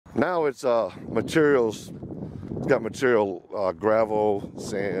Now it's materials. It's got material, gravel,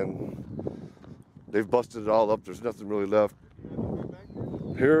 sand. They've busted it all up. There's nothing really left.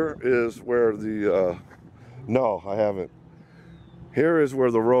 Here is where the, no, I haven't. Here is where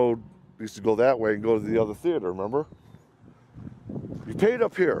the road used to go that way and go to the other theater, remember? You paid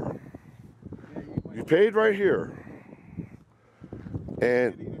up here. You paid right here.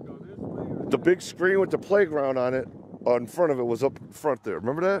 And the big screen with the playground on it, in front of it, was up front there.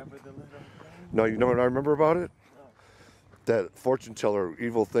 Remember that? No, you know what I remember about it? That fortune teller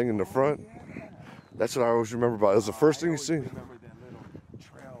evil thing in the front. That's what I always remember about it. It was the first thing you see. I remember that little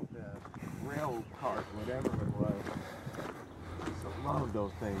trail, the rail cart, whatever it was. I used to love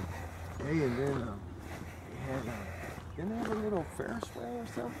those things. Hey, and then they had didn't they have a little Ferris wheel or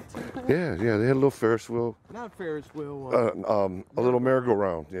something? Yeah, they had a little Ferris wheel. Not Ferris wheel. A little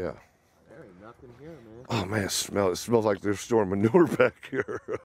merry-go-round, yeah. There ain't nothing here, man. Oh man, it smells like they're storing manure back here.